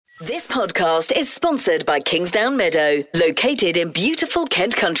This podcast is sponsored by Kingsdown Meadow, located in beautiful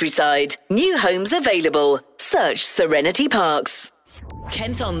Kent countryside. New homes available. Search Serenity Parks.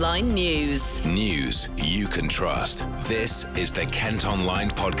 Kent Online News. News you can trust. This is the Kent Online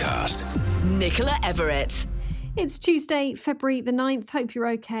Podcast. Nicola Everett. It's Tuesday, February the 9th. Hope you're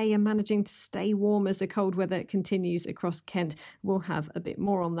okay and managing to stay warm as the cold weather continues across Kent. We'll have a bit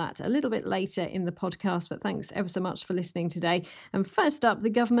more on that a little bit later in the podcast, but thanks ever so much for listening today. And first up, the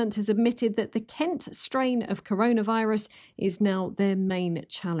government has admitted that the Kent strain of coronavirus is now their main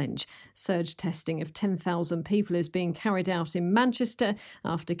challenge. Surge testing of 10,000 people is being carried out in Manchester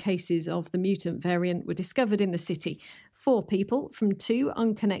after cases of the mutant variant were discovered in the city. 4 people from 2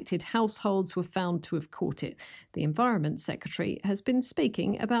 unconnected households were found to have caught it. The Environment Secretary has been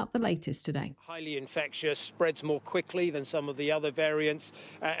speaking about the latest today. Highly infectious, spreads more quickly than some of the other variants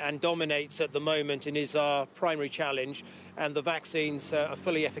and dominates at the moment and is our primary challenge. And the vaccines are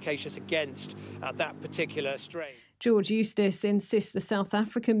fully efficacious against that particular strain. George Eustice insists the South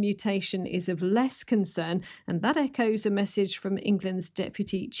African mutation is of less concern, and that echoes a message from England's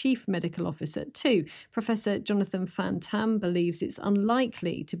Deputy Chief Medical Officer too. Professor Jonathan Van Tam believes it's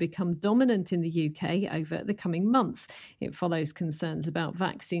unlikely to become dominant in the UK over the coming months. It follows concerns about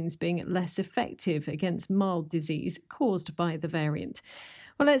vaccines being less effective against mild disease caused by the variant.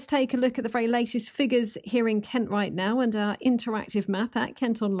 Well, let's take a look at the very latest figures here in Kent right now, and our interactive map at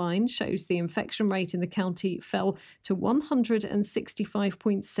Kent Online shows the infection rate in the county fell to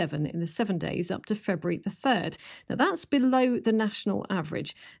 165.7 in the 7 days up to February the 3rd. Now, that's below the national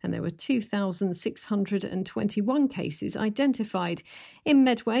average, and there were 2,621 cases identified. In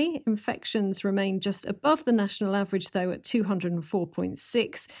Medway, infections remain just above the national average, though, at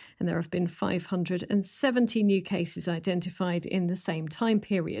 204.6, and there have been 570 new cases identified in the same time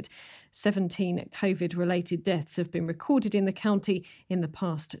period. 17 COVID-related deaths have been recorded in the county in the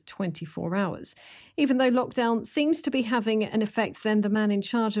past 24 hours. Even though lockdown seems to be having an effect, then the man in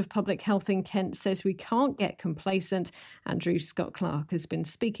charge of public health in Kent says we can't get complacent. Andrew Scott Clark has been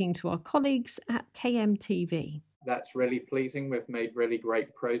speaking to our colleagues at KMTV. That's really pleasing. We've made really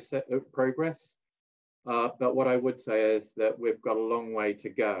great progress. But what I would say is that we've got a long way to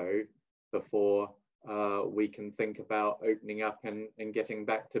go before we can think about opening up and getting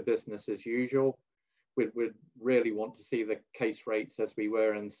back to business as usual. We'd really want to see the case rates as we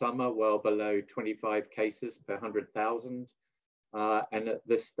were in summer, well below 25 cases per 100,000. And at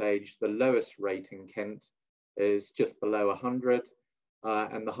this stage, the lowest rate in Kent is just below 100,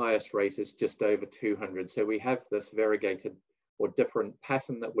 and the highest rate is just over 200. So we have this variegated or different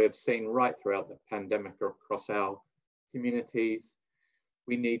pattern that we've seen right throughout the pandemic across our communities.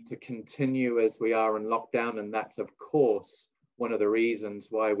 We need to continue as we are in lockdown, and that's, of course, one of the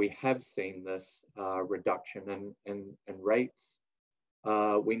reasons why we have seen this reduction in rates.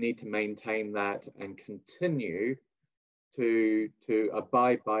 We need to maintain that and continue to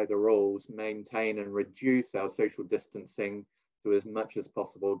abide by the rules, maintain and reduce our social distancing to as much as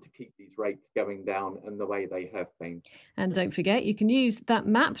possible to keep these rates going down in the way they have been. And don't forget, you can use that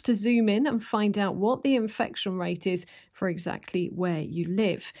map to zoom in and find out what the infection rate is for exactly where you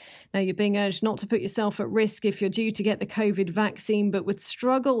live. Now, you're being urged not to put yourself at risk if you're due to get the COVID vaccine, but would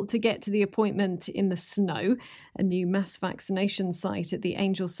struggle to get to the appointment in the snow. A new mass vaccination site at the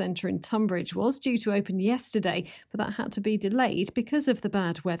Angel Centre in Tunbridge was due to open yesterday, but that had to be delayed because of the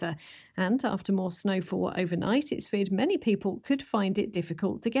bad weather. And after more snowfall overnight, it's feared many people could find it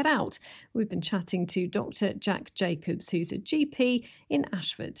difficult to get out. We've been chatting to Dr. Jack Jacobs, who's a GP in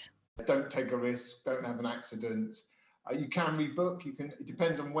Ashford. Don't take a risk, don't have an accident. You can rebook. It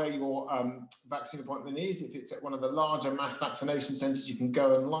depends on where your vaccine appointment is. If it's at one of the larger mass vaccination centres, you can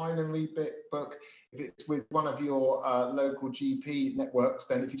go online and rebook. If it's with one of your local GP networks,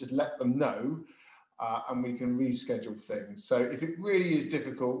 then if you just let them know, and we can reschedule things. So if it really is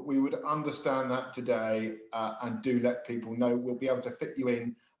difficult, we would understand that today and do let people know. We'll be able to fit you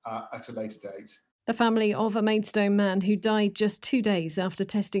in at a later date. The family of a Maidstone man who died just 2 days after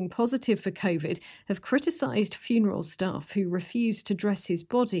testing positive for COVID have criticised funeral staff who refused to dress his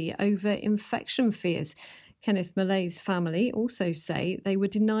body over infection fears. Kenneth Malay's family also say they were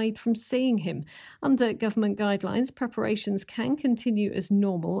denied from seeing him. Under government guidelines, preparations can continue as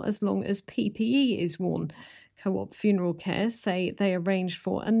normal as long as PPE is worn. Co-op Funeral Care say they arranged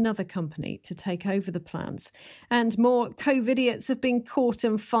for another company to take over the plans. And more COVIDiots have been caught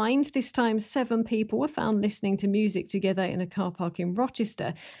and fined. This time 7 people were found listening to music together in a car park in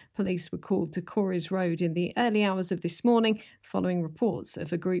Rochester. Police were called to Corries Road in the early hours of this morning following reports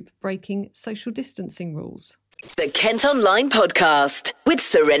of a group breaking social distancing rules. The Kent Online Podcast with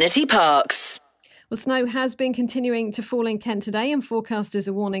Serenity Parks. Well, snow has been continuing to fall in Kent today, and forecasters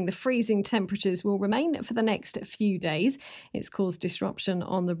are warning the freezing temperatures will remain for the next few days. It's caused disruption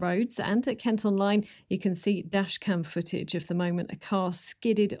on the roads, and at Kent Online you can see dashcam footage of the moment a car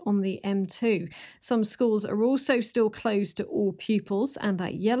skidded on the M2. Some schools are also still closed to all pupils, and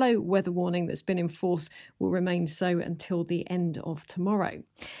that yellow weather warning that's been in force will remain so until the end of tomorrow.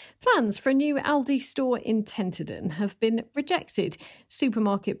 Plans for a new Aldi store in Tenterden have been rejected.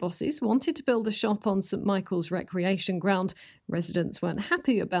 Supermarket bosses wanted to build a shop on St Michael's Recreation Ground. Residents weren't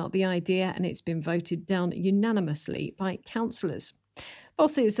happy about the idea, and it's been voted down unanimously by councillors.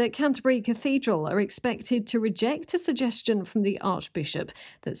 Bosses at Canterbury Cathedral are expected to reject a suggestion from the Archbishop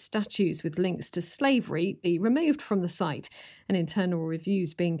that statues with links to slavery be removed from the site. An internal review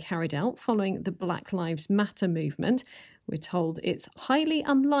is being carried out following the Black Lives Matter movement. We're told it's highly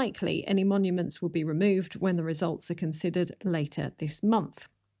unlikely any monuments will be removed when the results are considered later this month.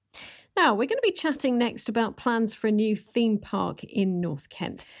 Now, we're going to be chatting next about plans for a new theme park in North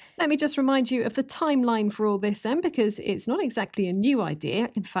Kent. Let me just remind you of the timeline for all this then, because it's not exactly a new idea.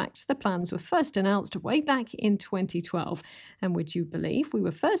 In fact, the plans were first announced way back in 2012. And would you believe we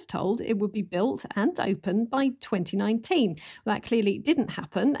were first told it would be built and open by 2019? Well, that clearly didn't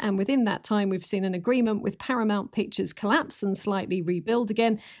happen. And within that time, we've seen an agreement with Paramount Pictures collapse and slightly rebuild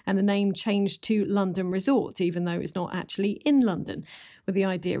again, and the name changed to London Resort, even though it's not actually in London. Well, the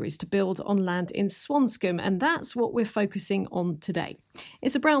idea is to build on land in Swanscombe, and that's what we're focusing on today.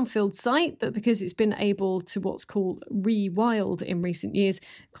 It's a brownfield site, but because it's been able to what's called rewild in recent years,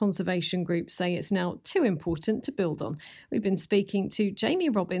 conservation groups say it's now too important to build on. We've been speaking to Jamie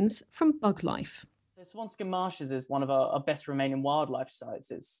Robbins from Buglife. So Swanscombe Marshes is one of our best remaining wildlife sites.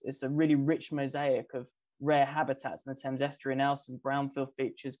 It's a really rich mosaic of rare habitats in the Thames Estuary now, some brownfield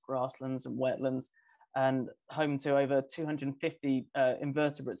features, grasslands and wetlands, and home to over 250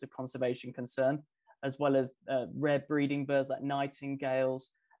 invertebrates of conservation concern, as well as rare breeding birds like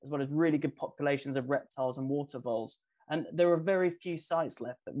nightingales, as well as really good populations of reptiles and water voles. And there are very few sites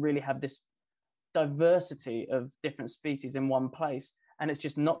left that really have this diversity of different species in one place, and it's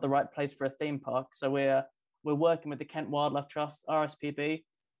just not the right place for a theme park. So we're working with the Kent Wildlife Trust, RSPB,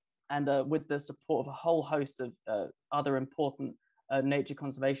 and with the support of a whole host of other important nature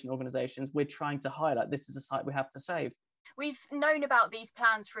conservation organisations, we're trying to highlight this is a site we have to save. We've known about these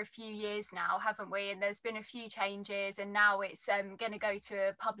plans for a few years now, haven't we? And there's been a few changes, and now it's going to go to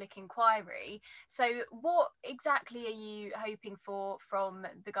a public inquiry. So what exactly are you hoping for from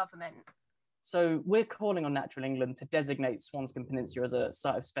the government? So we're calling on Natural England to designate Swanscombe Peninsula as a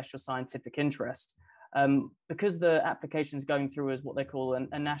site of special scientific interest. Because the application is going through as what they call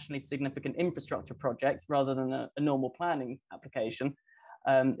a nationally significant infrastructure project rather than a normal planning application,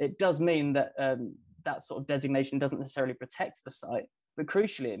 it does mean that that sort of designation doesn't necessarily protect the site, but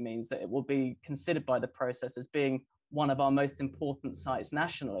crucially it means that it will be considered by the process as being one of our most important sites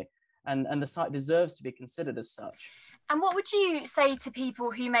nationally, and the site deserves to be considered as such. And what would you say to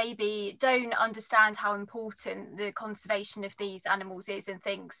people who maybe don't understand how important the conservation of these animals is and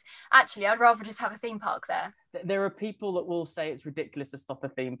thinks, actually, I'd rather just have a theme park there? There are people that will say it's ridiculous to stop a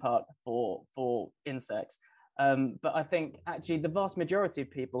theme park for insects. But I think actually the vast majority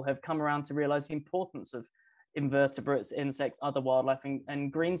of people have come around to realise the importance of invertebrates, insects, other wildlife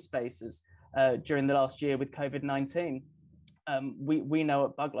and green spaces during the last year with COVID-19. We know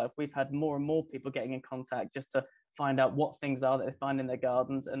at Buglife we've had more and more people getting in contact just to find out what things are that they find in their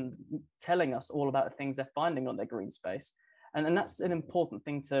gardens and telling us all about the things they're finding on their green space. And that's an important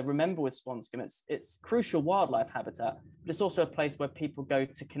thing to remember with Swanscombe. It's crucial wildlife habitat, but it's also a place where people go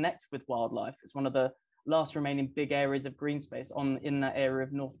to connect with wildlife. It's one of the last remaining big areas of green space in that area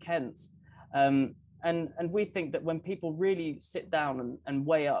of North Kent. And we think that when people really sit down and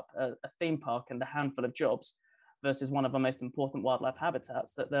weigh up a theme park and a handful of jobs versus one of our most important wildlife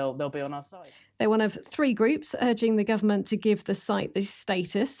habitats, that they'll be on our side. They're one of three groups urging the government to give the site this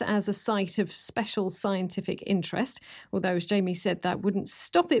status as a site of special scientific interest. Although, as Jamie said, that wouldn't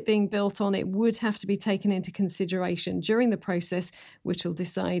stop it being built on. It would have to be taken into consideration during the process, which will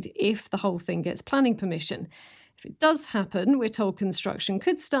decide if the whole thing gets planning permission. If it does happen, we're told construction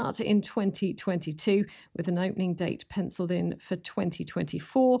could start in 2022 with an opening date pencilled in for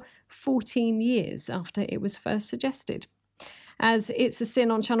 2024, 14 years after it was first suggested. As It's a Sin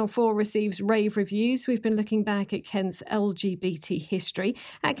on Channel 4 receives rave reviews, we've been looking back at Kent's LGBT history.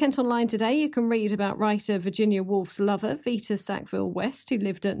 At Kent Online today, you can read about writer Virginia Woolf's lover, Vita Sackville West, who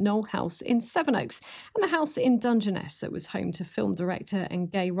lived at Knoll House in Sevenoaks, and the house in Dungeness that was home to film director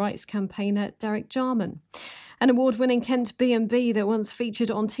and gay rights campaigner Derek Jarman. An award-winning Kent B&B that once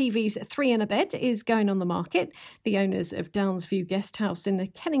featured on TV's 3 in a Bed is going on the market. The owners of Downsview Guesthouse in the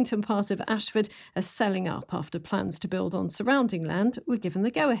Kennington part of Ashford are selling up after plans to build on surrounding land were given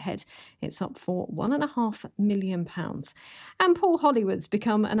the go-ahead. It's up for £1.5 million. And Paul Hollywood's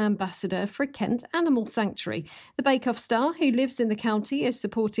become an ambassador for a Kent animal sanctuary. The Bake Off star, who lives in the county, is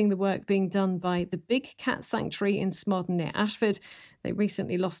supporting the work being done by the Big Cat Sanctuary in Smodden near Ashford. They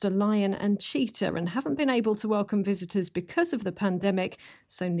recently lost a lion and cheetah and haven't been able to welcome visitors because of the pandemic,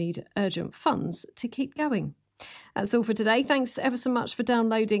 so need urgent funds to keep going. That's all for today. Thanks ever so much for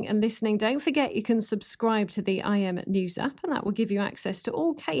downloading and listening. Don't forget you can subscribe to the IM News app, and that will give you access to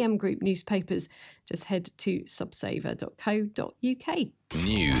all KM Group newspapers. Just head to subsaver.co.uk.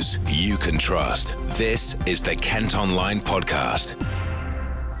 News you can trust. This is the Kent Online Podcast.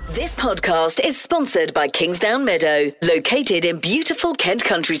 This podcast is sponsored by Kingsdown Meadow, located in beautiful Kent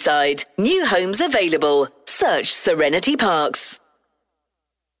countryside. New homes available. Search Serenity Parks.